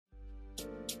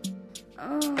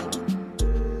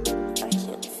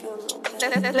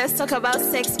Let's talk about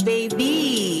sex,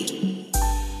 baby.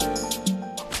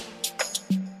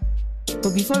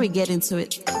 But before we get into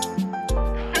it,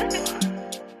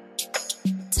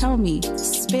 tell me,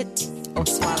 spit or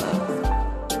swallow?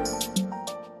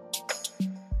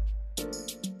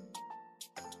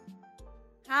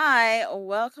 Hi,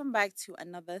 welcome back to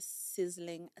another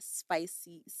sizzling,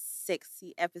 spicy,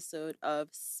 sexy episode of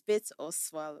Spit or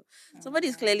Swallow.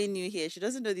 Somebody's clearly new here. She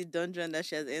doesn't know the dungeon that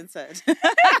she has entered.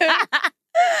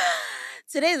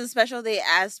 Today is a special day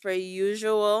as per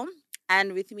usual.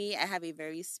 And with me, I have a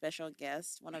very special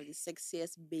guest, one of the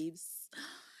sexiest babes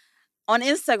on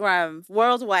Instagram,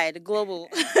 worldwide, global.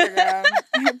 Instagram.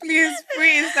 Please,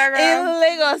 free In Instagram.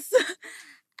 Lagos.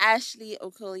 Ashley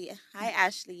Okoli. Hi,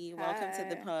 Ashley. Welcome to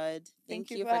the Hi. pod. Thank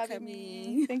you for having coming.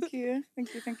 me. Thank you.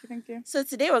 So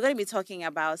today we're going to be talking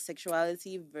about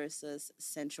sexuality versus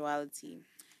sensuality.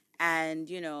 And,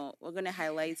 we're going to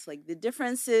highlight like the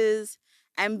differences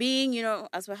and being,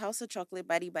 as for House of Chocolate,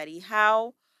 buddy,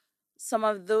 how some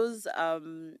of those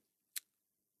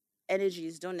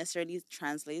energies don't necessarily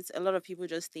translate. A lot of people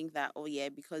just think that, oh yeah,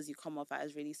 because you come off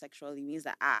as really sexual, it means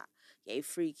that you're a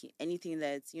freak. Anything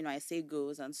that, I say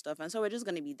goes and stuff. And so we're just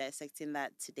gonna be dissecting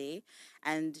that today.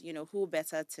 And, who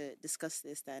better to discuss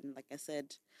this than, like I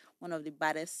said, one of the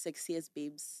baddest, sexiest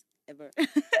babes ever. Hi,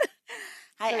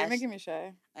 So you're Ash. making me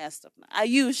shy. Stop now. Are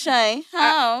you shy?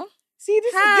 How? See,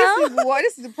 this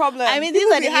is the problem. I mean, People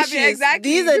these are be the having, issues. Exactly.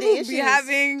 These are the People issues. be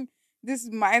having this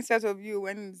mindset of you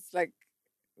when it's like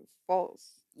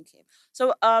false. Okay.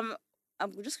 So I'm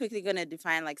just quickly gonna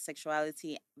define like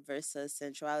sexuality versus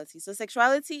sensuality. So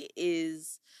sexuality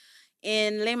is,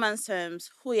 in layman's terms,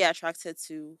 who you're attracted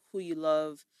to, who you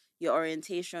love, your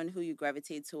orientation, who you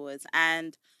gravitate towards.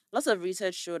 And lots of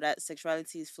research show that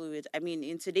sexuality is fluid. I mean,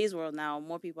 in today's world now,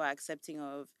 more people are accepting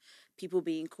of people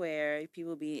being queer,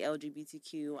 people being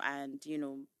LGBTQ, and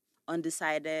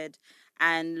undecided.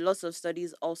 And lots of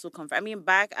studies also confirm. I mean,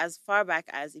 as far back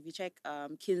as, if you check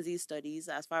Kinsey's studies,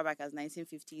 as far back as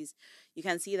 1950s, you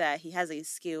can see that he has a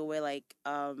scale where like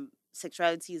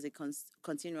sexuality is a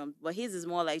continuum, but his is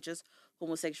more like just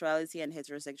homosexuality and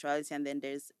heterosexuality, and then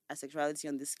there's a sexuality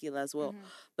on the scale as well. Mhm.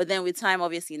 But then with time,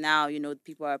 obviously now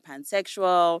people are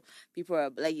pansexual, people are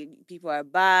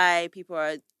bi,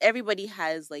 everybody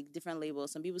has like different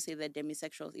labels. Some people say they're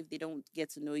demisexuals if they don't get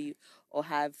to know you or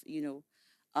have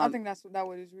I don't think that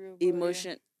word is real. But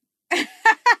emotion. Yeah.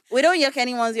 We don't yuck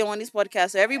anyone's on this podcast,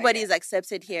 so everybody is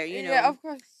accepted here. Yeah, of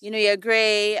course. You're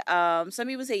gray. Some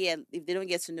people say, yeah, if they don't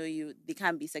get to know you, they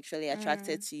can't be sexually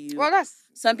attracted to you. Well,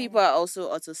 Some people are also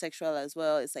autosexual as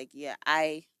well. It's like,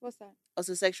 What's that?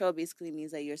 Autosexual basically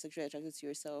means that you're sexually attracted to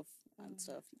yourself and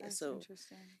stuff. Yeah, That's so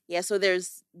interesting. yeah, so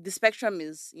there's the spectrum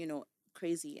is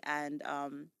crazy, and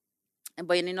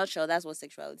but in a nutshell, that's what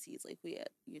sexuality is like. We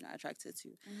are attracted to.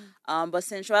 But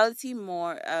sensuality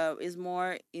is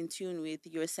more in tune with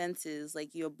your senses,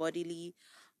 like your bodily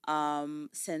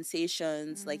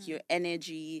sensations, like your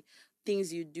energy,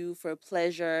 things you do for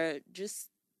pleasure, just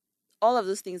all of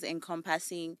those things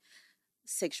encompassing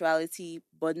sexuality,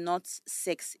 but not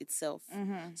sex itself.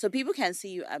 So people can see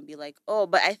you and be like, oh,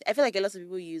 but I feel like a lot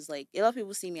of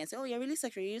people see me and say, oh, you're really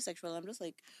sexual, you're sexual. I'm just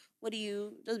like, what do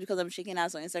you, just because I'm shaking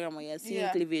ass on Instagram or you're seeing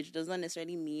cleavage does not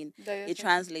necessarily mean it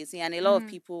translates. And a lot of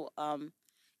people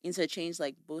interchange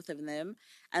like both of them.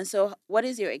 And so what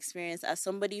is your experience as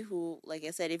somebody who, like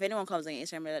I said, if anyone comes on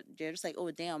Instagram, they're just like,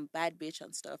 oh damn, bad bitch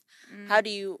and stuff. How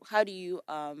do you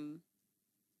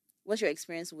what's your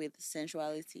experience with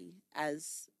sensuality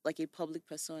as like a public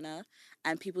persona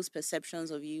and people's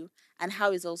perceptions of you, and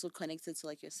how is also connected to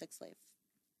like your sex life?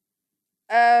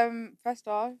 First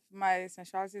off, my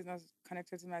sensuality is not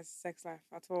connected to my sex life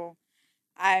at all.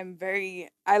 I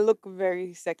look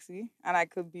very sexy and I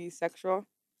could be sexual,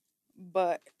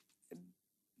 but it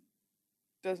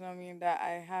does not mean that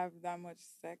I have that much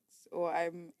sex or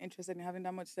I'm interested in having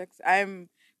that much sex. I'm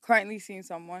currently seeing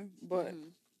someone, but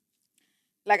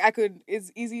like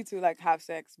it's easy to like have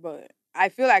sex, but I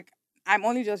feel like I'm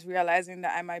only just realizing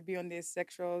that I might be on this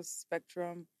sexual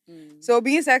spectrum. So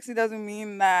being sexy doesn't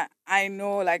mean that I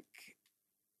know like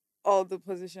all the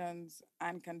positions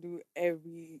and can do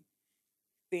everything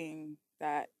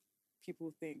that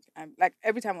people think. I'm like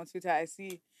every time on Twitter I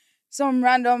see some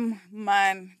random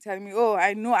man telling me, "Oh,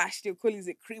 I know Ashley Okoli is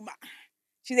a creamer.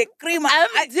 She's a creamer."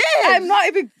 I'm not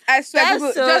even. I swear, That's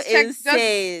Google, so just check,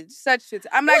 insane. just search it.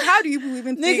 I'm like, how do you people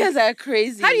even think? Niggas are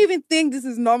crazy. How do you even think this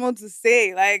is normal to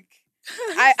say? Like,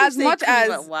 as much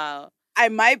as wow, I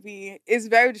might be, it's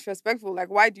very disrespectful. Like,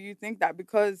 why do you think that?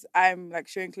 Because I'm like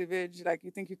showing cleavage, like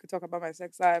you think you could talk about my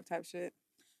sex life type shit.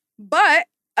 But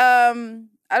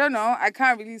I don't know. I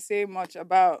can't really say much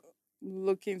about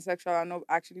looking sexual and not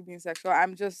actually being sexual.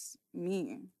 I'm just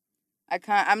me.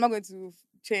 I'm not going to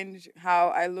change how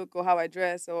I look or how I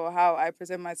dress or how I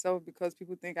present myself because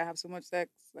people think I have so much sex.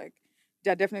 Like,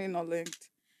 they're definitely not linked.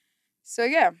 So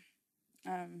yeah.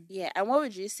 Um Yeah, and what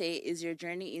would you say is your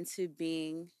journey into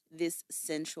being this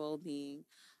sensual being?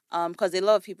 Because a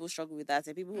lot of people struggle with that.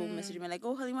 And people who message mm, me like,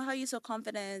 "Oh, Halima, how are you so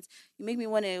confident? You make me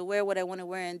want to wear what I want to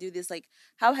wear and do this." Like,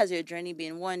 how has your journey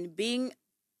been? One, being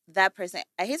that person.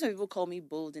 I hate when people call me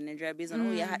bold in Nigeria based on,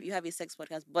 oh yeah, mm, you have a sex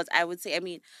podcast. But I would say, I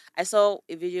mean, I saw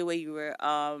a video where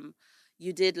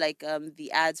you did like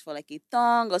the ads for like a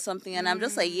thong or something, and I'm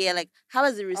just like, yeah, mm. like how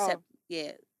has the Oh,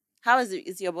 yeah, how is it?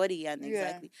 It's your body, and yeah.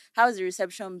 exactly how has the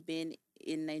reception been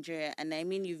in Nigeria? And I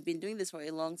mean, you've been doing this for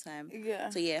a long time, Yeah.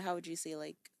 so yeah, how would you say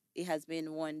like it has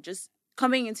been one just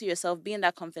coming into yourself, being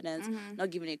that confidence, Hmm. not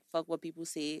giving a fuck what people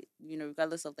say,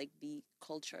 regardless of like the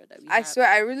culture that we I have. swear,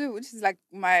 I really, which is like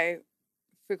my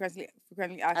frequently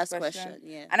asked Ask question, question,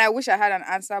 yeah. and I wish I had an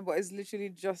answer, but it's literally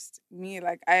just me.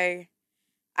 Like,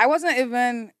 I wasn't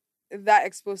even that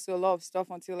exposed to a lot of stuff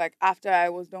until like after I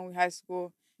was done with high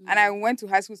school. And I Mm. went to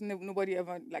high school nobody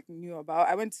ever like knew about.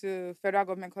 I went to Federal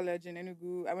Government College in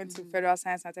Enugu. I went to Mm-hmm. Federal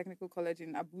Science and Technical College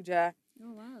in Abuja.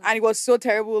 Oh wow. And it was so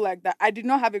terrible like that. I did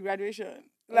not have a graduation.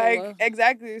 Oh Like wow.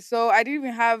 exactly. So I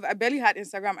barely had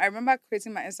Instagram. I remember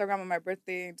creating my Instagram on my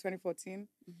birthday in 2014.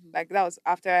 Mm-hmm. Like that was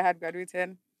after I had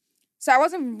graduated. So I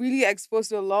wasn't really exposed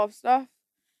to a lot of stuff.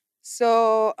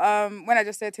 So when I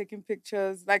just started taking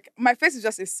pictures, like my face is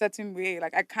just a certain way.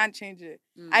 Like I can't change it.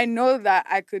 I Mm. know that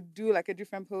I could do like a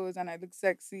different pose and I look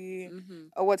sexy Mm-hmm.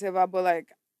 or whatever, but like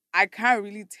I can't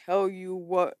really tell you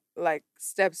what like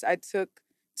steps I took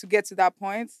to get to that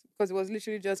point because it was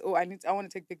literally just, oh, I want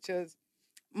to take pictures.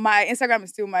 My Instagram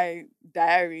is still my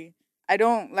diary. I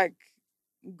don't like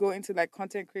go into like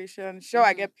content creation. Sure,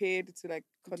 I Mm-hmm. get paid to like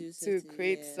Do to certain,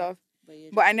 create yeah. stuff, But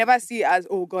you're but I just never into see it as,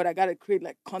 oh god, I gotta create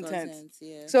like content. content,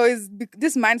 yeah. So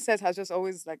this mindset has just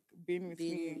always like been with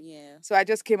Being, me. yeah. So I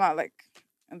just came out like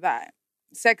that,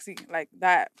 sexy like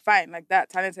that, fine like that,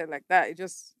 talented like that. It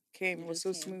just came. It It was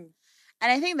just so came. smooth.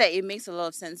 And I think that it makes a lot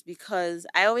of sense because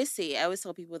I always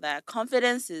tell people that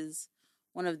confidence is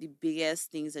one of the biggest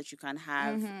things that you can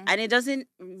have. Mm-hmm. And it doesn't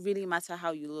really matter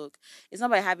how you look. It's not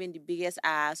by having the biggest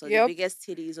ass or the Yep. biggest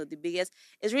titties or the biggest,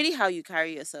 it's really how you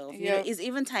carry yourself. Yep. It's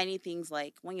even tiny things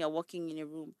like when you're walking in a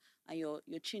room and your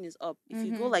chin is up. If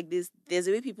you go Mm-hmm. like this, there's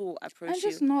a way people will I'm approach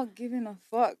just you. not giving a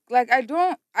fuck. Like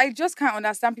I just can't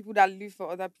understand people that live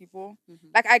for other people. Hmm.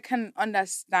 Like I can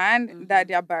understand that Hmm.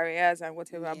 there are barriers and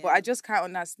whatever, but I Yeah. just can't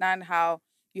understand how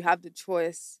you have the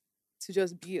choice to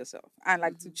just be yourself and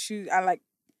like to Hmm. choose and like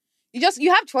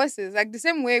you have choices. Like the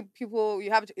same way people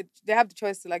they have the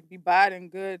choice to like be bad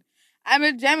and good. I'm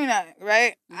a Gemini,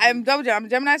 right? Hmm. I'm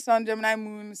Gemini Sun, Gemini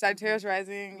Moon, Hmm. Sagittarius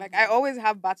Rising. Like I Hmm. always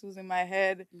have battles in my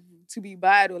head Hmm. to be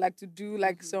bad or like to do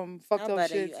like Hmm. some How fucked up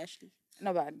bad are you, shit. Ashley?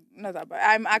 Not bad, not that bad.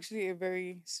 I'm actually a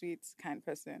very sweet, kind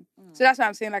person. So Mm. that's why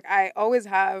I'm saying like I always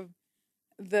have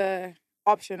the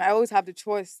option. I always have the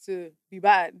choice to be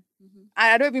bad. Hmm.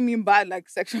 And I don't even mean bad like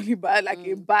sexually bad, like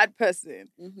a Mm. bad person.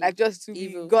 Hmm. Like just to be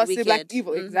Evil, gossip, like wicked.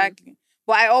 evil, Hmm. exactly.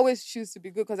 But I always choose to be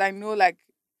good because I know like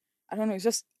I don't know, it's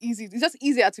just easy. It's just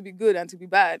easier to be good than to be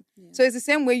bad. Yeah. So it's the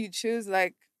same way you choose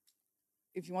like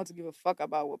if you want to give a fuck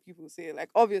about what people say. Like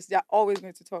obviously they're always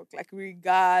going to talk. Like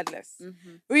regardless. Hmm.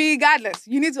 Regardless.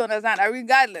 You need to understand that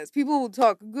regardless. People will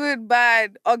talk. Good,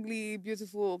 bad, ugly,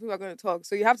 beautiful. People are going to talk.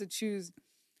 So you have to choose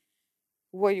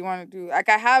what you want to do. Like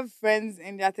I have friends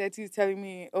in their 30s telling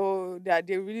me, oh, that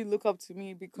they really look up to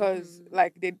me because Hmm.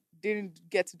 like they didn't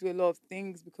get to do a lot of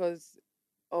things because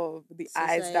of the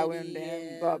eyes that were on Society,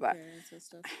 them, blah yeah, blah. parents and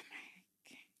stuff.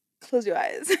 Close your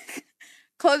eyes.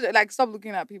 Close your, like stop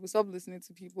looking at people, stop listening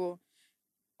to people.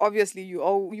 Obviously you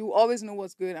always know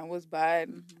what's good and what's bad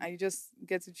Hmm. and you just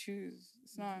get to choose.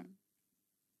 It's not Hmm.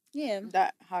 Yeah,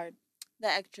 that hard.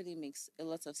 that actually makes a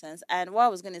lot of sense. And what I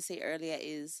was going to say earlier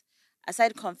is,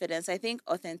 aside confidence, I think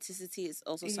authenticity is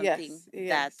also something Yes, that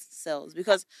yes. sells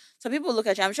because some people look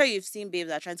at you. I'm sure you've seen babes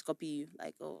that are trying to copy you.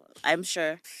 Like, oh, I'm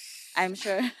sure. I'm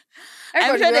sure. I'm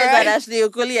Everybody sure be there's an alright. Ashley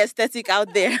Okoli aesthetic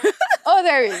out there. Oh,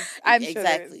 there is. I'm sure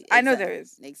there is. Exactly, I know there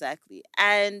is. exactly.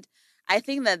 And I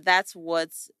think that that's what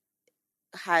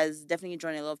has definitely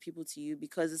drawn a lot of people to you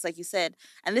because it's like you said,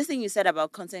 and this thing you said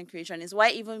about content creation is why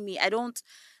even me, I don't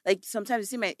like sometimes you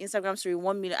see my Instagram story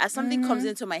 1 million as something comes Mm-hmm.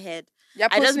 into my head, You're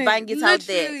I just posting it bang it out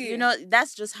there. literally.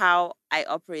 That's just how I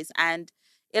operate. And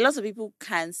a lot of people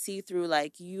can see through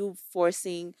like you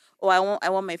forcing, oh, I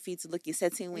want my feet to look a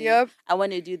certain way. Yep. I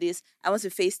want to do this. I want to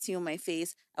face tune my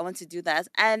face. I want to do that.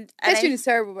 And Face tune I is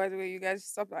terrible, by the way. You guys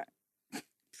stop that.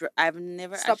 I've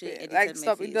never Stop actually it. Like edited my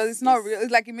stop it. Does face. it's not real.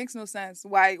 It's like it makes no sense.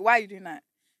 Why are you doing that?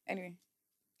 Anyway.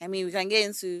 I mean, we can get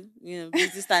into,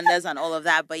 beauty standards and all of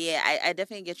that, but yeah, I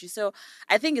definitely get you. So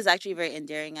I think it's actually very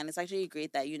endearing, and it's actually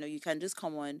great that, you can just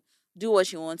come on, do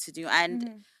what you want to do, and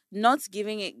Mm-hmm. not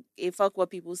giving it a fuck what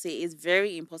people say is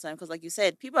very important because, like you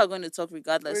said, people are going to talk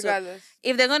regardless. So Regardless.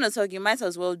 if they're going to talk, you might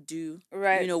as well do,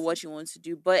 Right. what you want to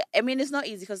do. But I mean, it's not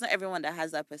easy because not everyone that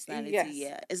has that personality. Yes.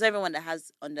 Yeah, it's not everyone that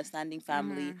has understanding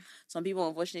family. Mm-hmm. Some people,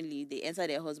 unfortunately, they enter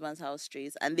their husband's house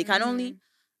straight, and they can Mm-hmm. only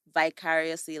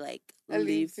vicariously like I live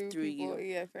live through through people. you.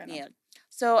 Yeah, fair enough. Yeah.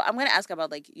 So I'm gonna ask about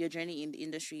like your journey in the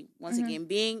industry once Mm-hmm. again,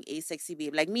 being a sexy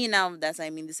babe. Like me now that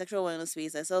I'm in the sexual wellness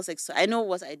space, I sell sex. So I know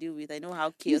what I deal with. I know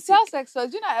how You sell chaotic. sex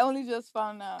toys. You know, I only just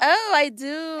found out. Oh, I Yeah,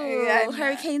 do. nah.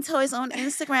 Hurricane Toys on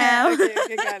Instagram.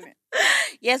 Okay, got it.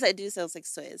 Yes, I do sell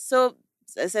sex toys. So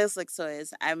I sell sex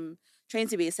toys. I'm trained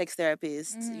to be a sex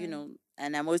therapist, Mm-hmm.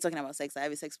 and I'm always talking about sex. I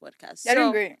have a sex podcast. You're doing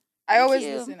So great. I thank always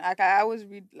you. listen. I always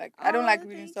read. Like I don't like Oh,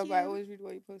 reading thank stuff, but I you. always read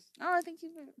what you post. Oh, thank you.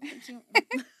 Thank you.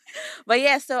 But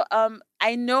yeah, so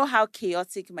I know how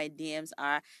chaotic my DMs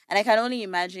are, and I can only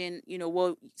imagine,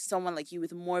 what someone like you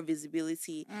with more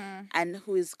visibility Mm. and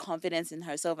who is confident in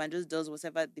herself and just does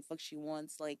whatever the fuck she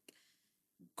wants, like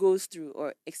goes through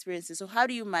or experiences. So how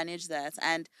do you manage that?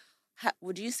 And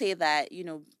would you say that,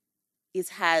 it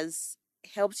has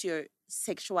helped your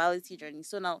sexuality journey?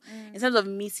 So now, Mm. in terms of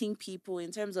meeting people,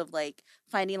 in terms of like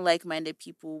finding like-minded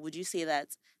people, would you say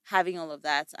that having all of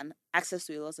that and access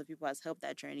to a lot of people has helped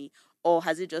that journey, or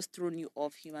has it just thrown you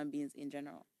off human beings in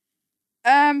general?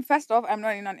 First off, I'm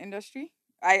not in an industry.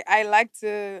 I like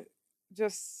to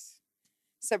just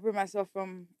separate myself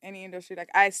from any industry. Like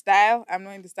I style, I'm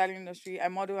not in the styling industry. I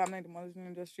model, I'm not in the modeling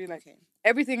industry. Like Okay,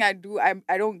 everything I do,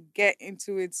 I don't get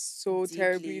into it so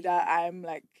terribly deeply. that I'm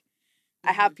like I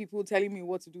Mm-hmm. have people telling me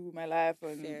what to do with my life Fair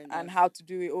and enough. how to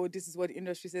do it. Oh, this is what the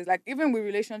industry says. Like even with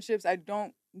relationships, I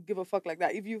don't give a fuck like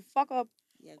that. If you fuck up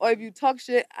Yeah, or if gone. you talk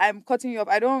shit, I'm cutting you off.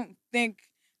 I don't think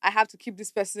I have to keep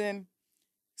this person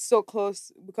so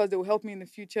close because they will help me in the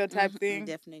future type Mm-hmm. thing.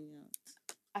 Definitely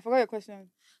not. I forgot your question.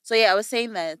 So yeah, I was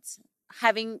saying that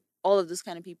having all of those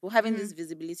kind of people, having Mm-hmm. this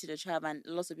visibility that you have, and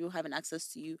lots of people having access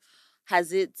to you,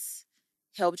 has it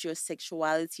helped your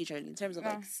sexuality journey in terms of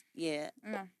like, No, yeah?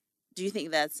 no. Do you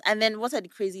think that's? And then, what are the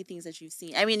crazy things that you've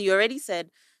seen? I mean, you already said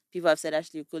people have said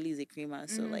Ashley Okoli is a creamer.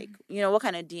 So like, Mm-hmm. what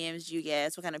kind of DMs do you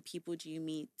get? What kind of people do you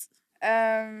meet?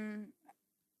 Um,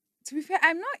 to be fair,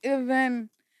 I'm not even.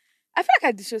 I feel like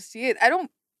I dissociate. I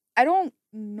don't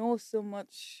know so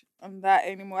much on that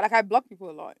anymore. Like I block people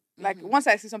a lot. Like Mm-hmm. once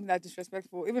I see something that's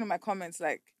disrespectful, even in my comments,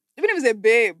 like even if it's a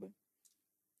babe,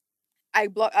 I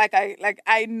block. Like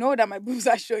I know that my boobs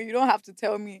are showing. You don't have to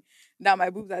tell me that my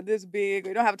boobs are this big. Or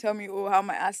you don't have to tell me how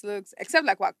my ass looks. Except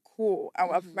like we're cool and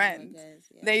we're Mm-hmm. Like friends. guys,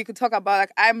 yeah. Then you could talk about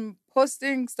like I'm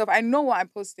posting stuff. I know what I'm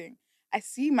posting. I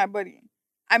see my body.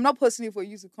 I'm not posting it for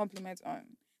you to compliment on.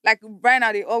 Like right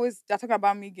now, they're talking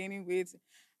about me gaining weight.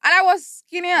 And I was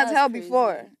skinny as That's hell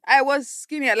before. crazy. I was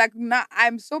skinny. Like now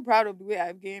I'm so proud of the way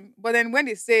I've gained. But then when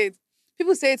they say it,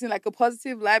 people say it in like a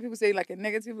positive light, people say it like a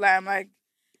negative light. I'm like,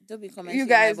 Don't be you commenting on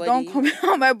my guys don't body. comment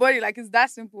on my body. Like it's that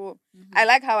simple. Mm-hmm. I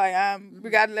like how I am, Mm-hmm.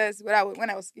 regardless when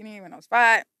I was skinny, when I was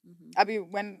fat. Mm-hmm. I be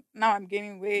when now I'm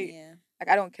gaining weight. Yeah. Like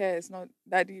I don't care. It's not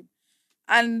that deep.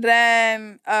 And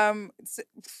then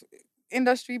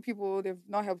industry people, they've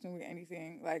not helped me with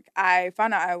anything. Like I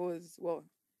found out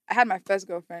I had my first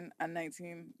girlfriend at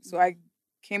 19, so I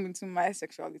came into my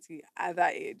sexuality at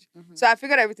that age. Mm-hmm. So I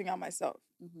figured everything out myself.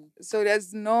 Mm-hmm. So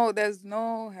there's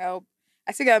no help.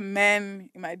 I still get men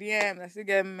in my DMs. I still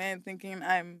get men thinking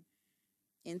I'm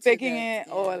Into faking that,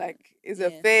 it or yeah. like it's a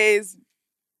Yeah. phase.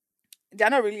 They're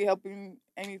not really helping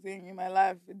anything in my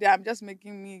life. I'm just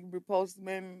making me repulse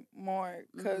men more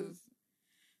Mm-hmm. because.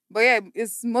 But yeah,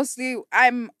 it's mostly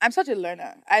I'm such a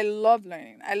learner. I love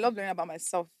learning. I love learning about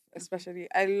myself, Mm-hmm. especially.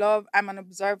 I'm an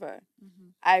observer. Mm-hmm.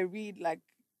 I read like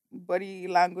body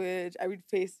language. I read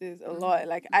faces a Mm-hmm. lot.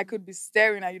 Like I Mm-hmm. could be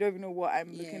staring at you, don't even know what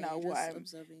I'm Yeah, looking you're at, what just I'm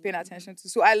observing. paying Mm-hmm. attention to.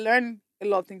 So I learn a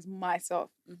lot of things myself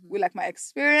Mm-hmm. with like my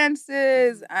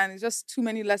experiences, Mm-hmm. and it's just too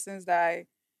many lessons that I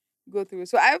go through.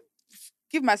 So I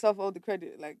give myself all the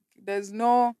credit. Like there's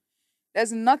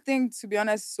nothing, to be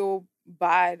honest, so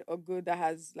bad or good that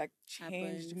has like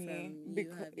changed Happen me. from you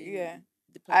Because yeah, having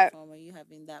the I platform or you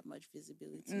having that much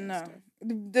visibility and no, stuff.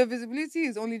 the visibility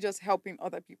is only just helping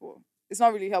other people. It's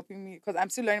not really helping me because I'm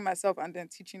still learning myself and then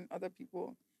teaching other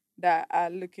people that are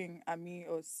looking at me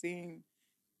or seeing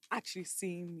actually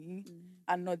seeing me Mm.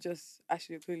 and not just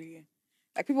actually Okoli.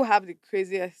 Like people have the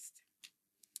craziest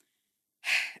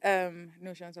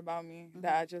notions about me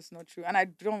that Mhm. are just not true. And I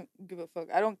don't give a fuck.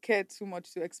 I don't care too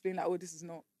much to explain that, oh, this is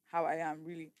not how I am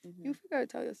really. You Mhm. figure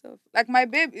it out yourself. Like my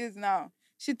babe is now.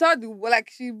 She thought like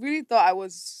she really thought I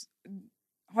was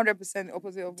 100% the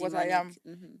opposite of what I Demonic.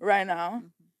 am Mhm. right now.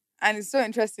 Mhm. And it's so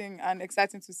interesting and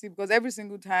exciting to see because every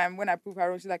single time when I prove her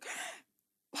wrong, she's like,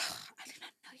 I did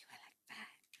not know you were like that.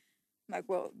 I'm like,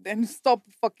 well, then stop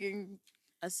fucking.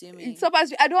 Assuming. Stop.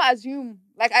 I don't assume.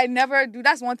 Like I never do.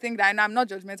 That's one thing that I know. I'm not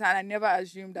judgmental, and I never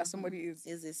assume that Mhm. somebody is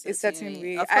Is a a certain certain way.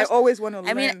 way. Of I course. always want to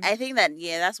I mean, learn. I think that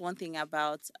yeah, that's one thing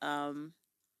about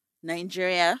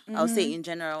Nigeria. I would say Mm-hmm. in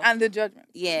general. And the judgment.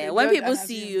 Yeah, They when judge people and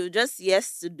see assume. you, just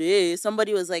yesterday,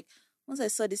 somebody was like, "Once I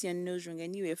saw this in your nose ring, I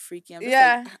knew you were freaky." I'm just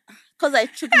like, Yeah. because I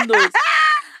took notes.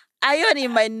 Iron in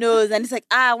my nose, and it's like,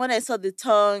 when I saw the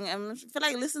tongue, I feel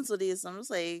like listen to this. I'm just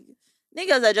like,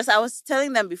 niggas are just. I was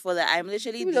telling them before that I'm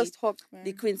literally People the just talk, the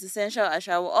man. quintessential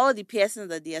Ashawo. All the piercings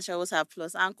that the Ashawos have,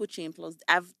 plus ankle chain, plus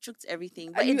I've chooked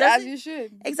everything, but it You as doesn't you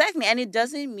should. exactly, and it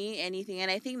doesn't mean anything. And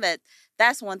I think that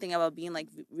that's one thing about being like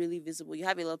really visible. You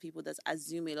have a lot of people that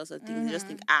assume a lot of things. They just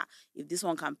think, Mm-hmm. if this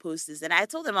one can post this, and I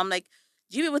told them, I'm like.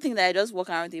 Do you people think that I just walk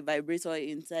around with a vibrator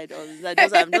inside, or is that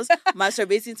just I'm just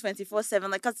masturbating 24/7?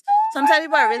 Like, cause sometimes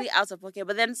people are really out of pocket,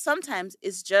 but then sometimes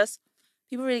it's just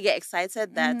people really get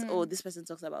excited that Mm-hmm. this person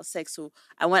talks about sex, so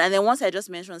I want. And then once I just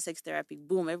mention sex therapy,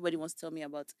 boom, everybody wants to tell me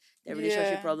about their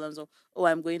relationship Yeah. problems, or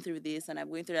I'm going through this and I'm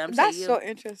going through that. I'm just like, That's yo, so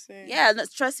interesting. yeah, no,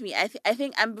 trust me. I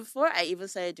think, and before I even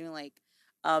started doing like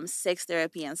sex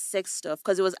therapy and sex stuff,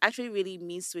 because it was actually really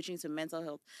me switching to mental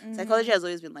health. Psychology Mm-hmm. has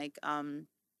always been like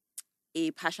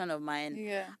a passion of mine.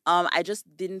 Yeah. I just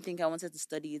didn't think I wanted to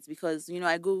study it because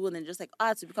I googled and just like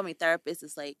to become a therapist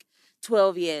is like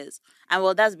 12 years, and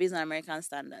well that's based on American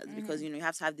standards because Mm-hmm. you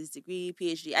have to have this degree,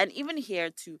 PhD, and even here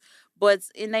too. But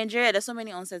in Nigeria, there's so many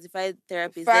uncertified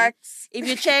therapists. Then Facts. if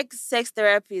you check sex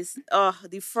therapists,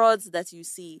 the frauds that you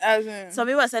see. As Some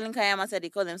in. people are selling kayama said they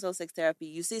call themselves sex therapy.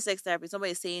 You see sex therapy,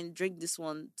 somebody is saying drink this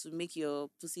one to make your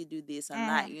pussy do this and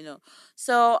that,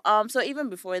 Mm-hmm. So even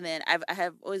before then, I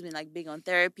have always been like big on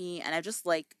therapy, and I just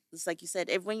like it's like you said,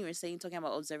 when you were saying talking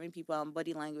about observing people and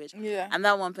body language, Yeah. I'm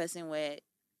that one person where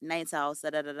nights out,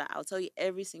 da da da da. I'll tell you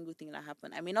every single thing that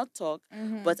happened. I may not talk,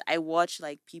 Mm-hmm. but I watch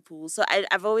like people. So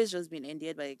I've always just been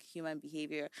endeared by like human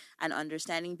behavior and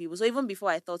understanding people. So even before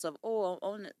I thought of I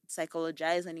want to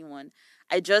psychologize anyone,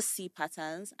 I just see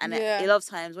patterns, and a Yeah. lot of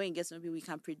times when you get to know people, we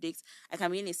can predict. I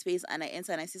can be in a space and I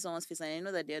enter and I see someone's face and I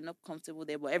know that they're not comfortable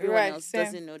there, but everyone Right. else Same.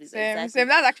 doesn't notice Same. exactly. Same.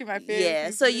 That's actually my favorite Yeah,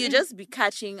 thing so to you do. just be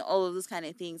catching all of those kind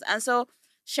of things, and so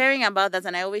sharing about that,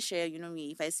 and I always share. You know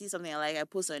me, if I see something I like, I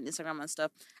post on Instagram and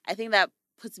stuff. I think that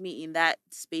puts me in that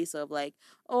space of like,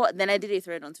 then I did a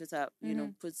thread on Twitter. Mm-hmm.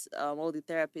 Puts all the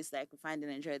therapists that I could find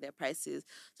and enjoy their prices,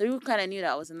 so people kind of knew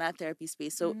that I was in that therapy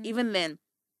space. So Mm-hmm. even then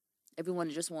everyone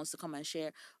just wants to come and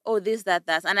share, oh, this, that,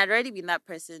 and I'd already been that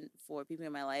person for people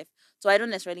in my life, so I don't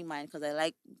necessarily mind because I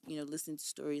like listening to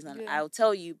stories, and Yeah. I'll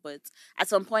tell you. But at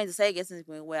some point it started getting to the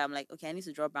point where I'm like, okay, I need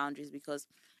to draw boundaries, because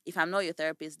if I'm not your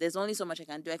therapist, there's only so much I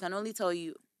can do. I can only tell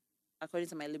you according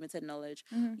to my limited knowledge,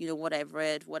 Mm-hmm. what I've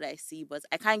read, what I see, but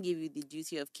I can't give you the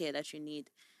duty of care that you need.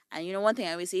 And one thing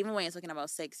I always say, even when you're talking about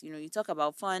sex, you talk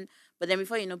about fun, but then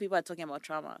before you know, people are talking about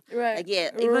trauma. Right. Like, yeah,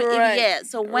 even if, Right. yeah.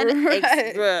 So when Right.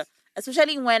 bruh,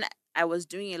 especially when I was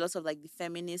doing a lot of like the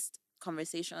feminist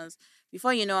conversations,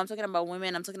 before I'm talking about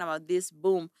women, I'm talking about this.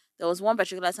 Boom. There was one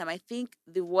particular time. I think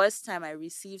the worst time I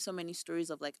received so many stories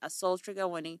of like assault, trigger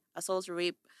warning, assault,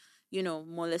 rape,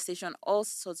 molestation, all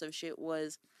sorts of shit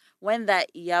was when that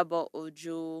Iyabo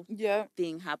Ojo Yeah.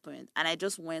 thing happened, and I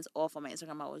just went off on my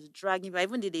Instagram. I was dragging, but I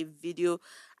even did a video.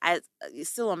 It's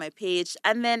still on my page,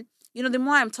 and then the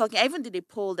more I'm talking, I even did a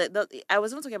poll that I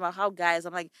was even talking about how guys.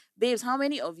 I'm like, babes, how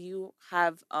many of you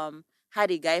have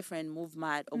had a guy friend move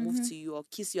mad or move Mm-hmm. to you or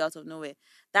kiss you out of nowhere?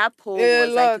 That poll A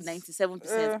was like lot.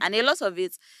 97%, and a lot of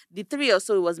it, the three or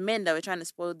so, it was men that were trying to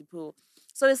spoil the poll.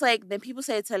 So it's like then people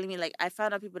started telling me, like, I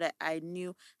found out people that I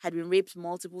knew had been raped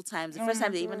multiple times. The Oh first my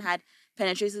time they even god. had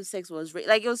penetrative sex was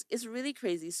like it's really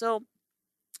crazy. So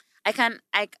I can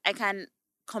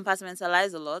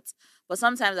compartmentalize a lot, but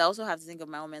sometimes I also have to think of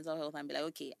my own mental health and be like,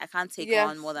 okay, I can't take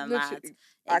on more Yes. than that. Literally.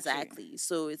 Actually. Exactly.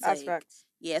 So it's That's like, facts.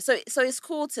 yeah. So it's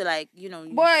cool to like you.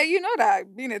 But you know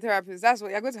that being a therapist, that's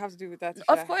what you're going to have to do with that,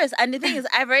 Of Tisha. course, and the thing is,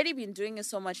 I've already been doing it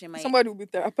so much in my. Somebody will be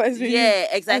therapizing you Yeah,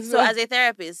 exactly. as So well. as a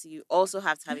therapist, you also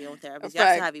have to have your own A therapist. You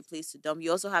have to have fact. a place to dump.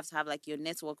 You also have to have like your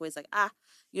network where it's like,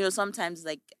 sometimes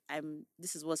like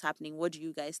this is what's happening. What do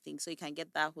you guys think? So you can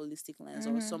get that holistic lens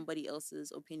or Mm-hmm. somebody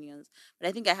else's opinions. But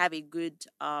I think I have a good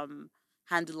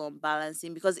handle on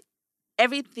balancing because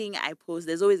everything I post,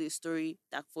 there's always a story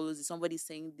that follows it. Somebody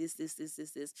saying this.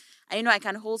 And I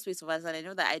can hold space for us and I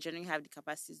know that I generally have the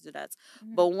capacity to do that.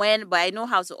 Mm-hmm. But I know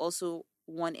how to also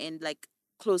one end like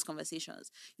close conversations.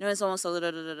 When someone says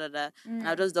da, da, da, da, da, and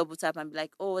I'll Mm-hmm. just double tap and be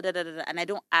like, oh da, da, da, da, and I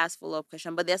don't ask follow up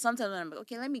question. But there's sometimes when I'm like,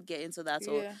 okay, let me get into that.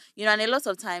 Or Yeah. and a lot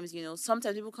of times,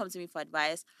 sometimes people come to me for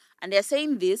advice and they're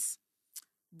saying this,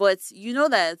 but you know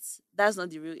that that's not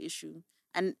the real issue.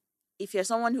 And if you're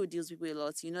someone who deals with people a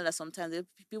lot, you know that sometimes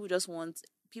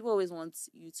people always want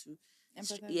you to,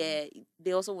 Empathize with them. yeah,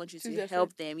 they also want you Choose to their side.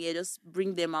 help them. Yeah, just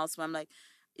bring them out. So I'm like,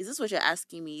 is this what you're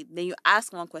asking me? Then you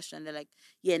ask one question, they're like,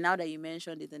 yeah, now that you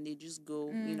mentioned it, and they just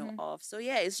go, Mm-hmm. off. So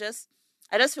yeah, I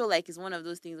just feel like it's one of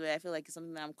those things where I feel like it's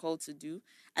something that I'm called to do.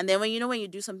 And then when you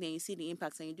do something and you see the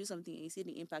impact, and you do something and you see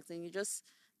the impact, and you just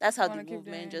that's how Want the to keep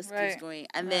movement doing just keeps right. going.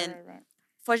 And Right. then Right. Right.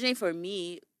 fortunately for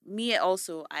me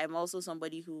also, I'm also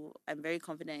somebody who I'm very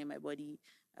confident in my body.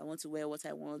 I want to wear what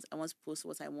I want. I want to post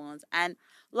what I want. And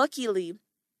luckily,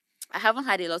 I haven't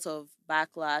had a lot of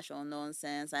backlash or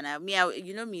nonsense. And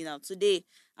you know me now. Today,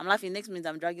 I'm laughing. Next minute,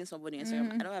 I'm dragging somebody on Instagram. I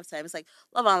Mm-hmm. don't have time. It's like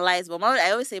love and lies. But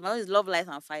I always say, my always love, lies,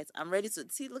 and fight. I'm ready to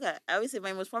see. Look at. I always say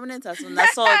my most prominent tattoo, na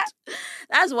sword.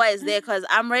 That's why it's there because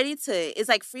I'm ready to. It's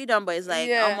like freedom, but it's like,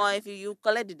 Yeah. if you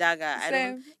collect the dagger, I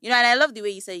don't. Same. And I love the way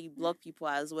you say you block people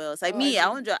as well. It's like Oh, I me. I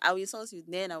do. won't. I will insult you,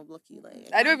 then I'll block you. Like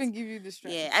I I don't can't. even give you the Yeah,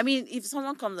 strength. I mean, if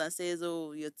someone comes and says,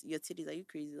 "Oh, your titties, are you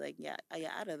crazy?" Like, yeah, you're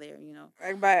out of there,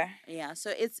 Like, bye. Yeah,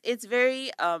 so it's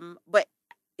very but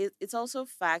it's also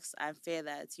facts and fair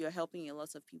that you're helping a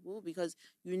lot of people because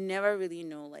you never really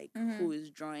know like Mm-hmm. who is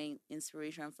drawing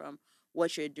inspiration from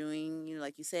what you're doing.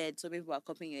 Like you said, so many people are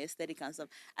copying your aesthetic and stuff.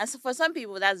 And so for some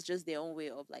people, that's just their own way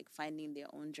of like finding their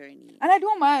own journey. And I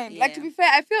don't mind. Like, to Yeah. be fair,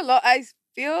 I feel a lot. I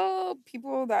feel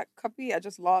people that copy are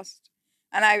just lost,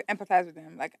 and I empathize with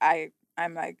them. Like,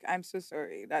 I'm like, I'm so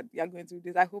sorry that you're going through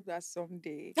this. I hope that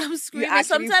someday I'm you screaming.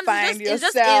 actually Sometimes find it's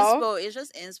just yourself. inspo. It's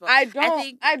just inspo. I I don't.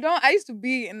 think I don't. I used to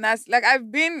be in that. Like,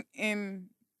 I've been in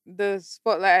the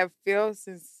spotlight. I feel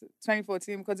since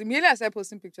 2014 because immediately I started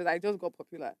posting pictures, I just got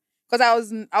popular. Because I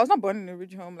was not born in a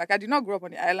rich home. Like, I did not grow up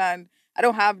on the island. I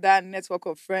don't have that network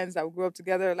of friends that we grew up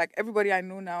together. Like, everybody I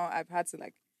know now, I've had to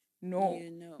like know.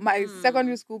 My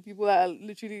secondary school people are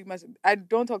literally I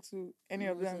don't talk to any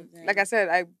of most them. of Like I them.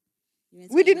 said, You went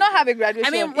to we did not Enugu. have a I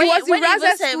graduation. mean, It was the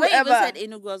razzest school when you even said ever.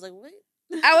 Enugu, I was like, what?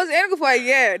 I was in Enugu for a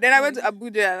year. Then I went to Mm.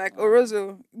 Abuja, like Wow.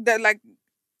 Orozo. That like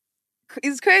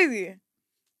it's crazy.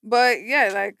 But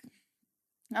yeah, like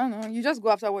I don't know. You just go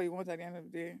after what you want at the end of the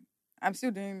day. I'm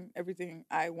still doing everything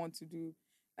I want to do.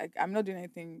 Like I'm not doing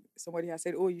anything somebody has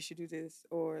said, oh, you should do this,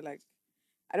 or like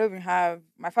I don't even have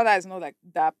my father is not like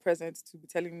that present to be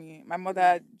telling me. My Yeah.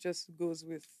 mother just goes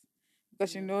with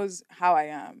because she Yeah. knows how I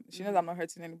am. She knows I'm Mm-hmm. not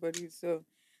hurting anybody. So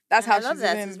that's And I how love she's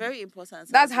that. It's even very important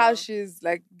that's as how well. she's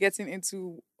like getting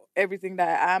into everything that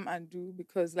I am and do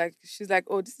because like she's like,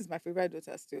 oh, this is my favorite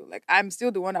daughter still. Like I'm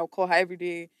still the one I'll call her every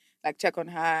day, like check on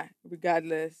her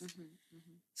regardless. Mm-hmm.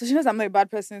 Mm-hmm. So she knows I'm not a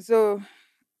bad person. So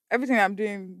everything I'm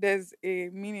doing, there's a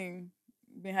meaning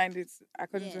behind it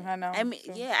according to Yeah. her I now. mean,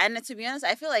 So yeah. And to be honest,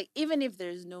 I feel like even if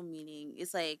there's no meaning,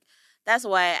 it's like that's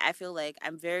why I feel like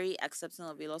I'm very accepting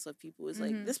of a lot of people. It's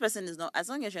like mm-hmm. this person is not as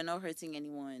long as you're not hurting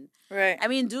anyone. Right. I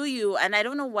mean, do you? And I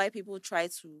don't know why people try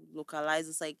to localize.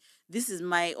 It's like this is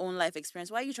my own life experience.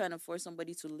 Why are you trying to force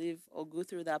somebody to live or go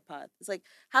through that path? It's like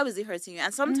how is it hurting you?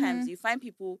 And Mm-hmm. sometimes you find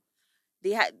people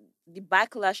they had the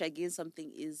backlash against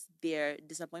something is their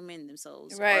disappointment in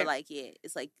themselves or Right. like yeah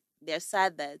it's like they're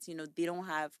sad that they don't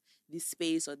have the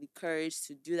space or the courage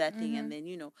to do that thing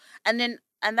Mm-hmm. and then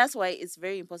and that's why it's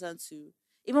very important to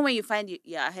even when you find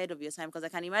you're ahead of your time because I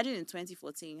can imagine in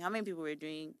 2014 how many people were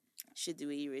doing shit the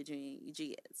way you were doing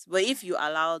get but if you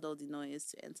allowed all the noise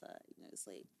to enter it's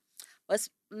like let's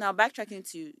now backtracking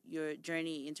to your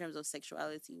journey in terms of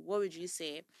sexuality what would you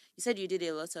say you said you did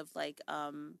a lot of like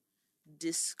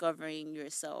discovering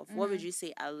yourself, what would Mm-hmm. you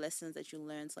say are lessons that you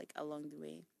learned like along the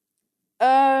way?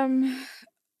 Um.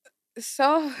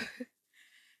 So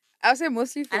I would say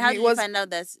mostly for And how me it did you was find out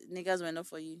that niggas were not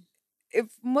for you? if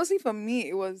mostly for me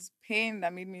it was pain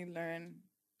that made me learn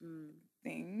Mm,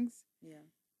 things yeah.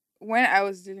 when I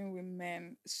was dealing with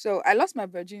men. So I lost my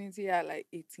virginity at like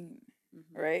 18,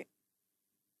 Mm-hmm. right?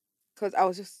 Because I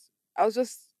was just I was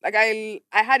just like I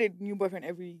had a new boyfriend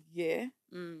every year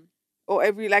Mm. or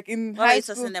every like in Why were high you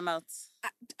school. tossing them out? I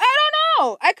don't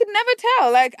know. I could never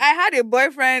tell. Like I had a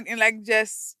boyfriend in like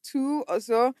just two or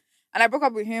so, and I broke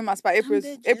up with him as per I'm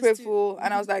there April just to. Fool,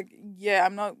 and I was like, yeah,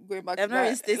 I'm not going back I'm to not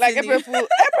that. Like reinstating you.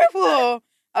 April Fool.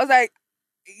 I was like,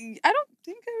 I don't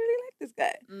think I really like this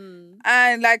guy. Mm.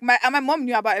 And like my mom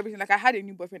knew about everything. Like I had a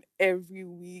new boyfriend every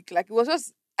week. Like it was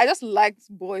just I just liked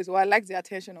boys or I liked the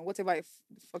attention or whatever the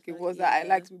fuck it Fuck was that I yeah.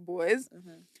 liked with boys.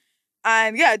 Mhm.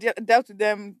 And yeah, I dealt with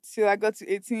them till I got to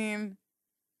 18.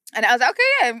 And I was like, okay,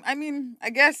 yeah. I mean, I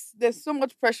guess there's so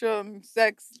much pressure on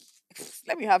sex.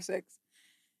 Let me have sex.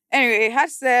 Anyway, had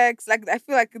sex. Like I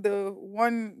feel like the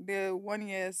 1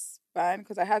 year span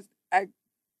because I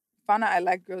found out I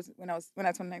liked girls when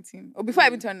I turned 19 or before I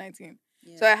even Mm. turned 19.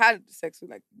 So Yeah. I had sex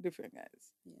with like different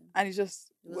guys, Yeah. and it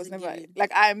just It was wasn't never giving.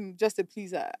 like I'm just a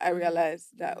pleaser. I Mhm.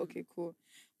 realized that Mhm. okay, cool.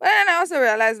 But then I also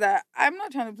realized that I'm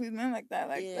not trying to please men like that.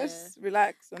 Like Yeah. let's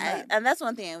relax on I that. and that's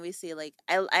one thing I always say. Like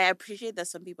I appreciate that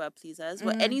some people are pleasers,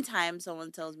 but Mm. anytime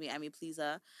someone tells me I'm a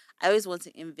pleaser, I always want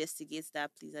to investigate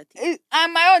that pleaser thing.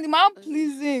 And my own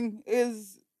pleasing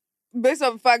is based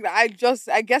on the fact that I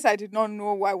guess I did not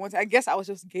know what I wanted. I guess I was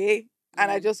just gay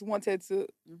and I Mm. just wanted to.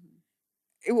 Mhm.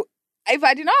 It, if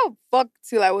I did not fuck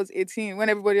till I was 18, when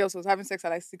everybody else was having sex at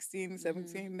like 16, Mhm.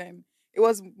 17, then it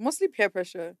was mostly peer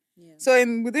pressure. Yeah. So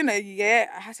within a year,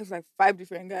 I had sex with like 5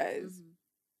 different guys. Mhm.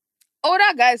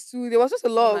 Older guys too. There was just a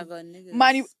Oh lot my of god,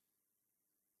 mani- niggas.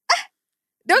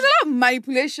 there was a lot of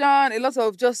manipulation, a lot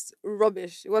of just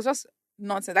rubbish. It was just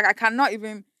nonsense. Like I cannot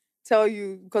even tell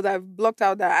you because I've blocked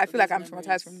out that I All feel like those I'm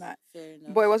traumatized from memories. that. Fair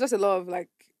enough. But it was just a lot of like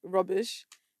rubbish.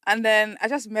 And then I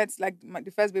just met like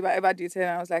the first babe I ever dated,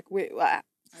 and I was like, wait, what?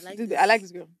 I like I like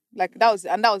this. this girl. Like Yeah.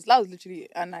 that was literally,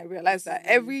 and I realized This is that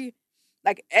the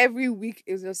one. every week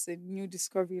is just a new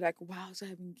discovery. Like, wow, so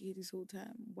I've been gay this whole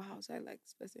time. Wow, so I like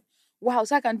this person. Wow,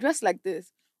 so I can dress like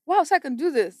this. Wow, so I can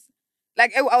do this.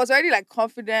 Like, I was already like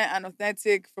confident and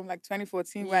authentic from like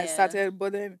 2014 when I Yeah. started,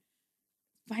 but then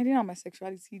finding out my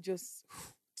sexuality just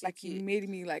Took like it you. made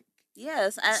me like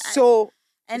Yes, so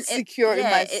and it secure in yeah,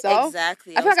 myself.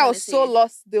 exactly. I I feel was like I gonna was so say.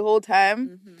 lost the whole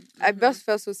time. Mhm. I Mhm. just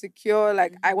felt so secure.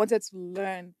 Like I Mhm. wanted to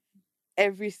learn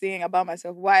everything about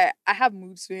myself. Why I have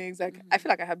mood swings. Like I Mhm. feel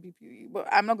like I have BPD, but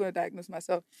I'm not going to diagnose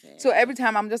myself. Fair So every enough.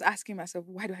 time I'm just asking myself,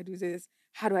 why do I do this?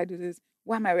 How do I do this?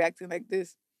 Why am I reacting like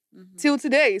this? Mhm. Till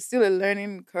today, it's still a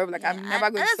learning curve. Like Yeah, I'm and never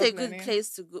going to that's stop a good learning.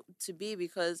 place to go to be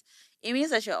because it means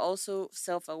that you're also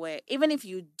self-aware. Even if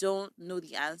you don't know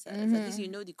the answers, at least you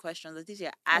Mm-hmm. know the questions. At least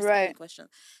you're asking the Right. questions.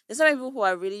 There's some people who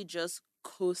are really just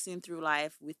coasting through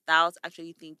life without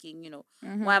actually thinking,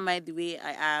 Mm-hmm. why am I the way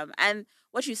I am? And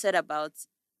what you said about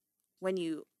when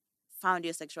you found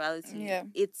your sexuality, Yeah.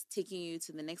 it's taking you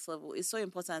to the next level is so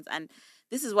important. And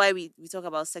this is why we talk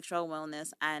about sexual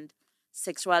wellness and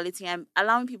sexuality and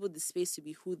allowing people the space to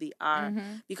be who they are.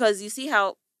 Mm-hmm. Because you see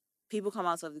how people come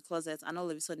out of the closet and all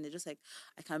of a sudden they're just like,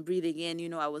 I can breathe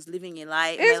again, I was living a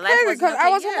life. My It's life crazy wasn't because I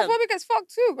okay. was Yeah. homophobic as fuck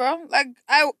too, girl. Like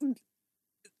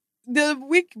the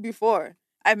week before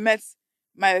I met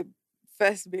my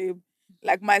first babe,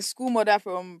 like my school mother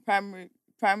from primary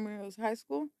was high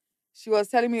school, she was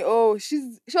telling me, oh, she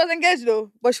was engaged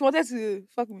though, but she wanted to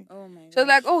fuck me. Oh my She was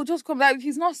like, gosh. oh, just come back.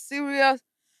 He's not serious.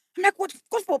 I'm like, what?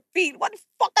 God forbid. What the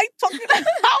fuck are you talking about?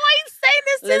 How are you saying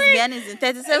this to Lesbianism, me?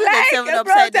 3737 Like,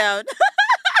 bro, upside down.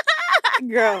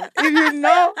 girl,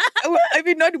 if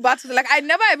you know the battles, like I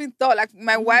never even thought, like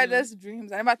my Mm-hmm. wildest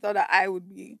dreams, I never thought that I would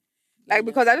be, like Yeah.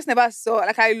 because I just never saw,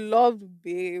 like I loved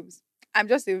babes. I'm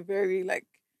just a very like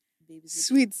Babies a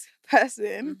babe. sweet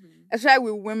person, Mm-hmm.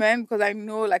 especially with women because I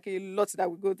know like a lot that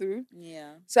we go through.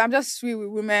 Yeah. So I'm just sweet with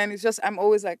women. It's just I'm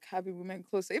always like having women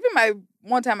closer. Even my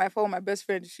one time I fought with my best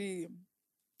friend, she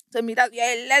told me that you're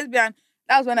a lesbian.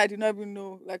 That was when I did not even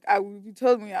know. Like if you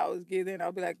told me I was gay, then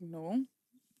I'll be like, no,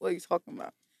 what are you talking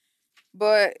about?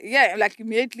 But yeah, like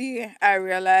immediately I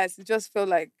realized it just felt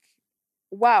like,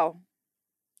 wow,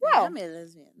 I wow, am a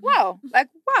lesbian. wow, like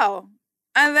wow.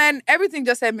 And then everything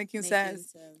just started making Making sense.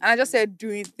 And sense. I just Yeah. started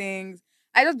doing things.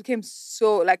 I just became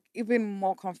so like even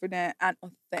more confident and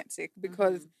authentic Mm-hmm.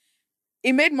 because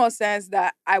it made more sense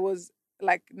that I was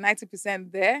like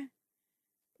 90% there,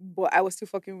 but I was still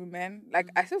fucking with men. Like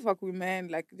I Mm-hmm. still fuck with men,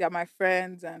 like they're my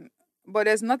friends and but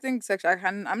there's nothing sexual.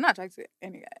 I'm not attracted to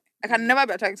any guy. I can Mm-hmm. never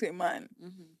be attracted to a man.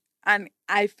 Mm-hmm. And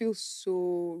I feel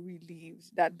so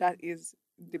relieved that that Mm-hmm. is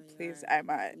the Where you place are. I'm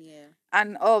at. Yeah.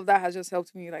 And all of that has just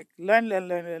helped me like learn.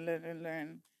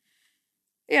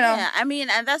 you know. Yeah, I mean,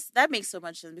 and that makes so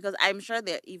much sense because I'm sure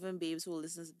there are even babes who will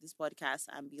listen to this podcast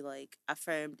and be like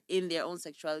affirmed in their own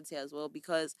sexuality as well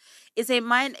because it's a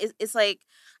mind. It's like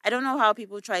I don't know how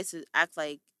people try to act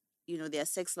like their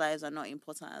sex lives are not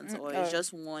important or it's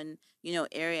just one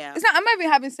area. It's not. I'm not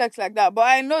even having sex like that, but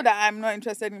I know that I'm not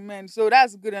interested in men, so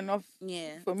that's good enough.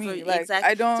 Yeah, for me. Like exactly.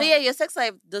 I don't. So yeah, your sex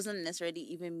life doesn't necessarily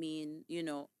even mean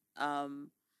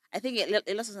I think a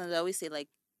lot of times I always say like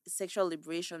sexual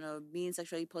liberation or being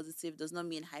sexually positive does not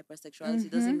mean hypersexuality.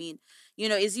 It doesn't mean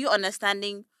is you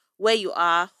understanding where you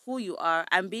are, who you are,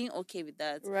 and being okay with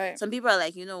that. Right. Some people are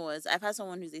like, what? I've had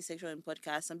someone who's asexual in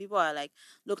podcast. Some people are like,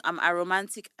 look, I'm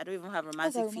aromantic. I don't even have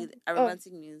romantic feelings.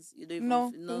 Aromantic means you don't even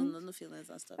no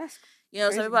feelings and stuff. That's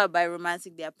some people are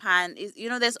biromantic. They're pan.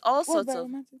 There's all sorts of.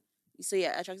 Biromantic? So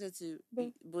yeah, attracted to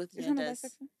both Isn't that genders.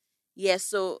 bisexual? Yes,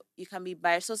 so you can be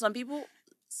bi. So some people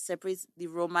separate the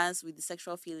romance with the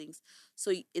sexual feelings.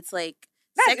 So it's like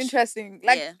that's interesting.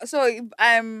 Like so, if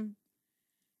I'm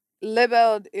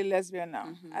labeled a lesbian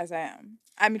now, as I am,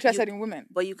 I'm interested in women,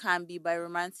 but you can be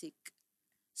biromantic.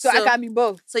 So I can be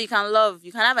both. So you can love,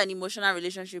 you can have an emotional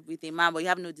relationship with a man, but you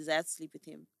have no desire to sleep with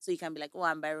him. So you can be like, oh,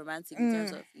 I'm biromantic in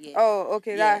terms of Oh,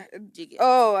 okay. Yeah,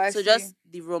 I see. So just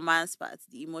the romance part,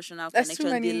 the emotional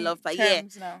connection, the love part.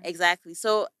 Now. Exactly.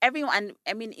 So everyone,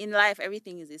 I mean, in life,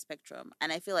 everything is a spectrum,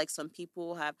 and I feel like some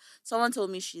people have. Someone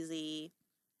told me she's a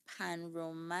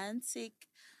pan-romantic,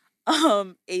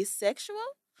 asexual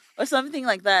or something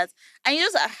like that, and you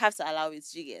just have to allow it,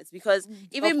 because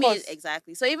even me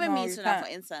exactly. So even me too now, for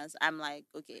instance, I'm like,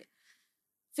 okay,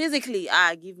 physically,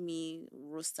 give me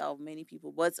roster of many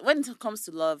people, but when it comes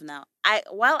to love now,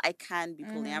 while I can be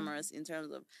polyamorous in terms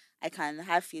of I can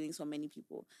have feelings for many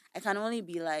people, I can only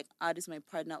be like, this is my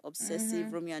partner,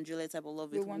 obsessive Romeo and Juliet type of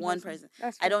love with one person.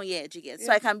 I don't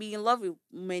so I can be in love with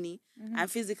many, and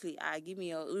physically give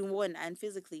me one, and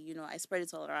physically I spread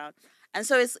it all around, and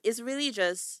so it's really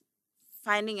just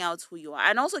finding out who you are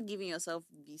and also giving yourself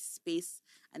the space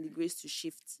and the grace to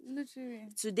shift. Literally.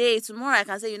 Today, tomorrow, I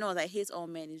can say, what, I hate all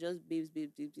men. It's just babes,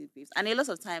 babes, babes, babes, babes. And a lot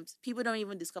of times, people don't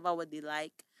even discover what they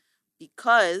like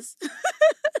because...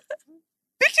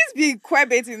 Bitches be quite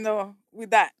baiting though with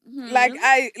that. Like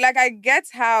I get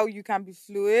how you can be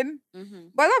fluid,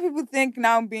 but a lot of people think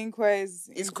now being queer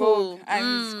is cool and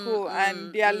it's cool,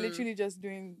 and they are literally just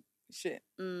doing shit.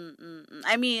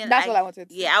 I mean, that's what I wanted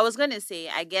to say. I was gonna say,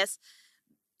 I guess.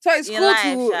 So it's cool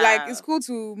to it's cool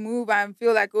to move and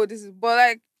feel like, oh, this is, but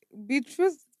like be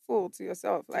truthful to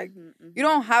yourself. Like you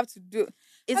don't have to do.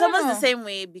 It's almost the same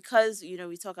way because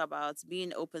we talk about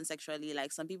being open sexually.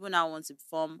 Like some people now want to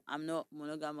form, I'm not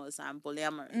monogamous, I'm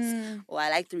polyamorous, or I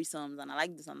like threesomes and I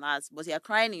like this and that. But you're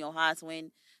crying in your heart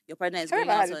when your partner is going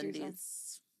out on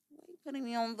dates. Why are you putting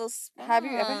me on the spot? Have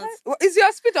you ever had? Is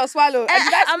your spit or swallow?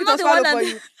 I'm not the one for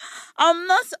you. I'm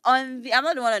not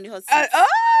the one on the hot seat. Oh,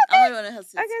 okay. I'm not the one on the hot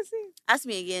seat. I can see. Ask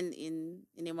me again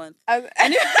in a month. I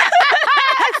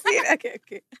see it.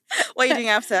 Okay. What are you doing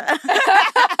after?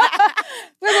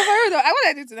 Wait, but for real though, what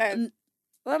I do tonight?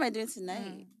 What am I doing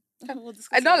tonight?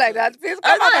 I don't like that. Please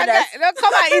come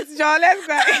and eat, John. Let's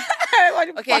go.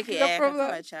 Okay. No problem.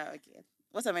 My child. Okay.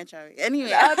 What's my child?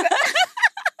 Anyway.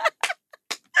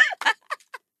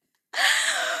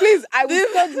 Please, I will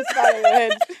stop this part of your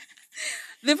head.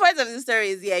 The point of the story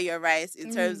is, you're right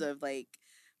in terms of like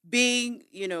being,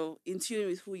 in tune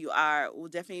with who you are will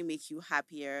definitely make you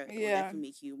happier. It will definitely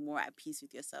make you more at peace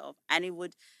with yourself. And it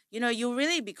would, you'll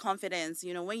really be confident,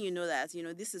 when you know that,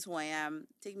 this is who I am,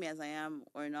 take me as I am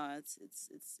or not. It's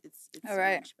all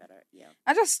right. Much better. Yeah.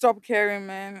 I just stopped caring,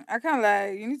 man. I can't lie.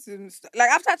 You need to, like,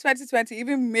 after 2020,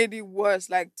 even made it worse,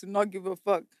 like, to not give a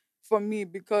fuck for me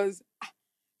because,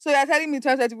 so you're telling me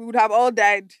 2020 we would have all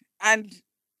died and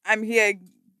I'm here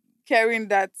caring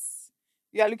that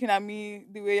you're looking at me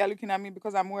the way you're looking at me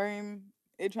because I'm wearing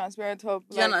a transparent top.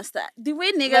 Do you understand? The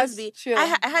way niggas be...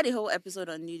 I had a whole episode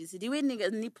on nudity. The way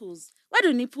niggas... Nipples. Why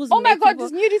do nipples Oh my God,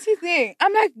 this nudity thing.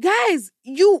 I'm like, guys,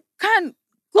 you can...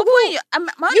 Google, you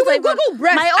will Google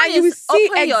breast and you will see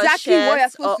exactly what you're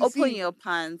supposed to see. Open your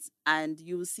pants and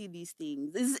you will see these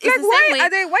things. It's like, the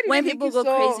same way when people go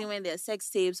crazy when there's sex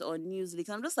tapes or news leaks.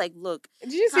 I'm just like, look.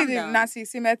 Did you see the Nancy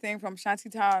Simmer thing from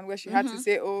Shantytown where she had to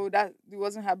say, oh, that it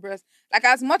wasn't her breast? Like,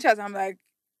 as much as I'm like,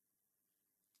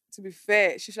 to be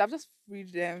fair, she should have just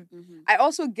freed them. I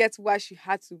also get why she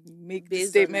had to make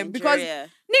this statement because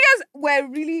niggas were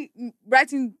really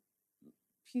writing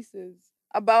pieces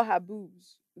about her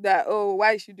boobs. That, oh,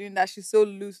 why is she doing that? She's so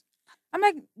loose. I'm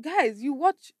like, guys, you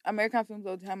watch American films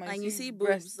all the time and And you you see see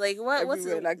boobs. Like breasts what's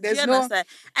everywhere. Like, do you there's no. understand?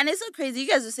 And it's so crazy. You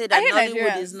guys will say I that hate Nollywood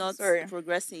Nigerians. is not Sorry.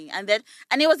 progressing. And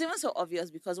it was even so obvious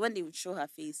because when they would show her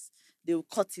face, they would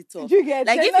cut it off. Do you get?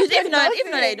 Like There's if nothing, not that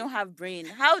you nothing. don't have brain,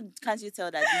 how can't you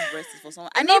tell that this breast is for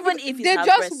someone? And No, even because if it they has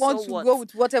just breast, want so to what? go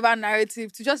with whatever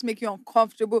narrative to just make you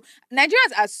uncomfortable.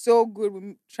 Nigerians are so good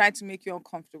with trying to make you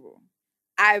uncomfortable.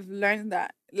 I've learned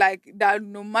that. Like, that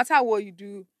no matter what you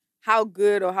do, how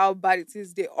good or how bad it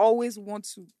is, they always want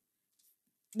to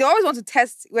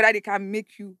test whether they can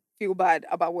make you feel bad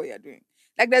about what you're doing.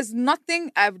 Like, there's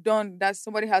nothing I've done that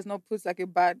somebody has not put like a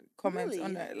bad comment on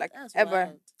Really? there, like That's ever,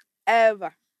 wild.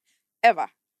 ever, ever.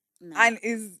 Nah. And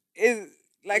is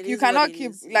like, It you is what cannot it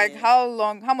keep, is. like, Yeah.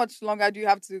 how much longer do you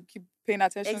have to keep paying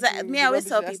attention Exactly. to Me, I the always rubbish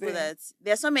tell they're people saying? that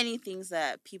there's so many things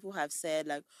that people have said,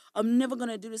 like, I'm never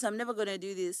gonna do this, I'm never gonna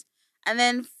do this. And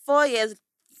then 4 years,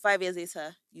 5 years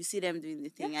later, you see them doing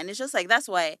the Yeah. thing. And it's just like that's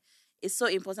why it's so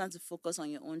important to focus on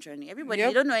your own journey. Everybody, you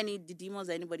Yep. don't know any the demons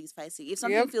that anybody's fighting. If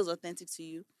something Yep. feels authentic to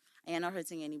you and you're not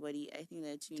hurting anybody, I think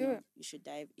that Do it. you should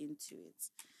dive into it.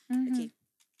 Mhm. Okay.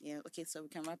 Yeah, okay, so we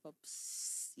can wrap up.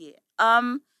 Yeah.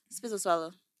 Spit or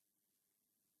swallow.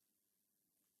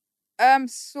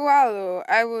 Swallow.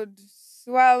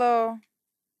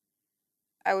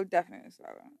 I would definitely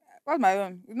swallow. What's my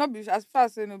own? It not be as far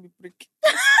as say no be prick.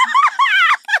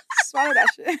 Swallow that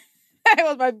shit. It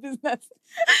was my business.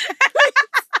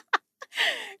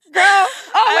 Girl.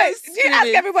 Oh I'm wait, do you ask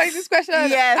screaming. everybody this question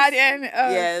Yes. at the end?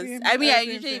 Yes. I mean, I Same,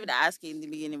 usually same. even ask it in the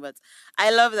beginning, but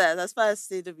I love that. As far as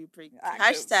say to be prick.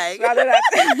 I just Hashtag. swallow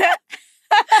that.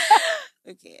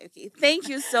 Okay. Thank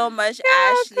you so much, You're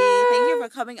Ashley. Thank you welcome.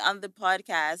 for coming on the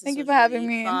podcast. This Thank you was for having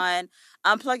really me. fun.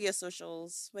 Plug your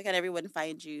socials. Where can everyone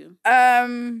find you?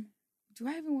 Do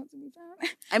I even want to be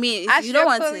found? I mean, if Ash you don't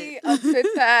want Okoli to on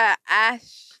Twitter.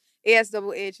 Ash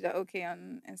ASHH.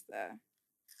 On Insta.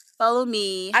 follow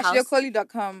me.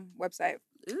 AshleyOkoli.com website.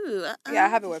 Ooh, Yeah, I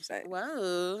have a website.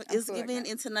 Wow. I'm It's cool like giving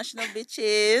that. international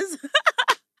bitches.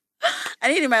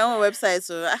 I need my own website,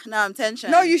 so now I'm tension.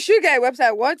 No, you should get a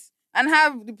website. What? And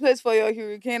have the place for your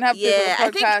hurricane. Have place for the Yeah,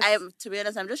 I think podcast. to be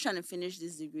honest, I'm just trying to finish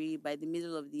this degree by the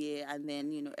middle of the year, and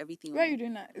then everything. Where are you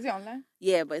doing that? Is it online?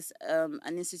 Yeah, but it's an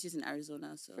institute in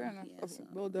Arizona. So Fair enough. yeah, Okay, so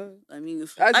well done. I mean, As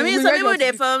in, some where do you people want to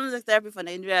they be? film like therapy for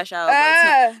Nigeria, shout but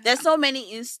Ah, there's so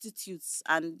many institutes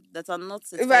and that are not if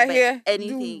certified I by hear,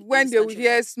 anything in when this they will country.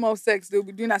 hear small sex, they'll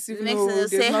be doing as if The next thing they'll they've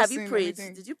say, not "Have you seen prayed?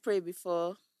 anything. Did you pray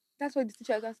before?" That's what the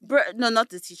teachers ask. No, not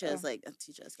the teachers, Oh. like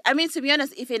teachers. I mean, to be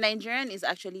honest, if a Nigerian is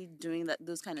actually doing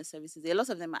those kind of services, a lot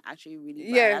of them are actually really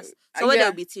Yeah, badass. So what yeah,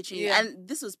 they'll be teaching you, yeah. and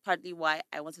this was partly why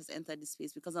I wanted to enter this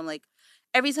space because I'm like,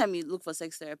 every time you look for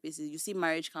sex therapists, you see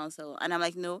marriage counsel, and I'm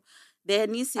like, no, there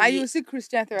needs to be. And you see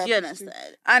Christian therapists. Do you too.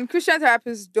 understand? And Christian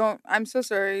therapists don't. I'm so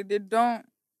sorry. They don't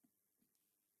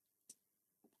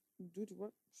do the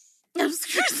work. I'm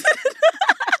scared.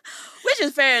 Which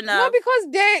is fair enough. No,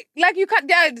 because they like you can't.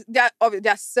 There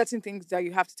are certain things that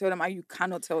you have to tell them, and you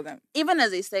cannot tell them. Even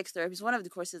as a sex therapist, one of the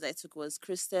courses I took was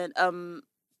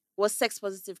was sex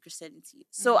positive Christianity.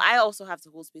 So I also have to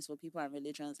hold space for people and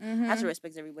religions. I have to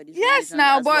respect everybody's Yes, religions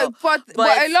now, as well. but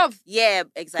I love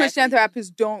exactly. Christian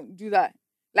therapists don't do that.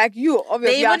 Like you,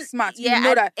 obviously, are smart. Yeah, you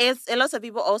know that. It's a lot of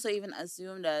people also even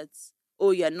assume that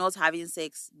you're not having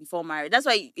sex before marriage. That's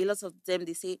why a lot of them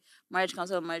they say marriage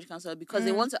counselor because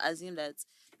they want to assume that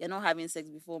you're not having sex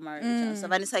before marriage and stuff.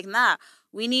 And it's like, nah,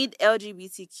 we need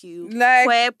LGBTQ,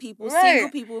 queer people, single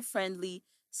people friendly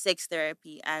sex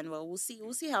therapy, and we'll see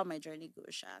how my journey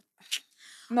goes, Sha.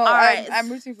 No, I'm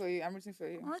rooting for you.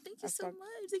 Oh, thank you so much.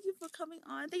 Thank you for coming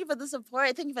on. Thank you for the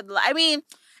support. Thank you for the. I mean,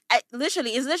 it's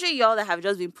literally y'all that have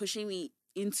just been pushing me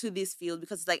into this field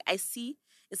because it's like I see.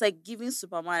 It's like giving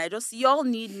Superman. I just y'all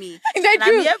need me. They and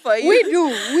do. I'm here for you. We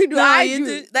do. No, I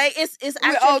do. Like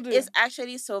it's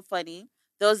actually so funny.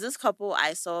 There was this couple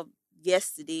I saw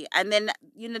yesterday, and then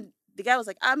the guy was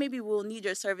like, maybe we'll need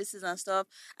your services and stuff.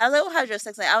 I was like, oh, how's your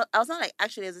sex life? I was not like,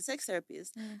 actually, as a sex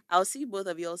therapist, I'll see both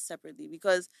of you all separately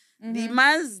because the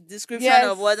man's description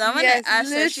of what I'm gonna ask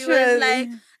her, she was like,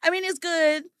 I mean, it's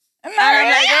good. And I'm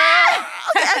like,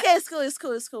 oh, okay, it's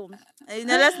cool. And,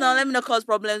 let me not cause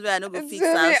problems where I don't go fix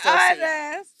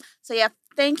that. So yeah,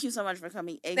 thank you so much for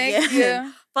coming again. Thank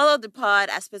you. Follow the pod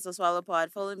at Spits or Swallow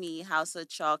Pod. Follow me, House of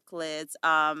Chocolates.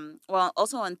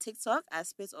 Also on TikTok at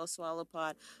Spits or Swallow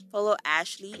Pod. Follow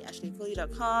Ashley,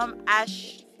 AshleyOkoli.com,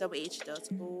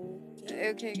 ash.o.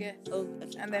 Okay, yes. Oh,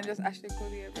 okay. And then just Ashley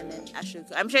Okoli. And then Ashley.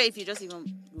 I'm sure if you just even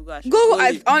Google Ashley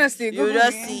Okoli, honestly, you'll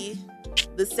just see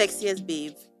the sexiest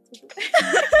babe.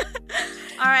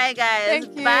 All right, guys.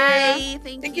 Thank you. Bye.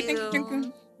 Thank you. Thank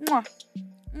you. Mwah.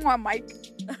 Mwah, Mike.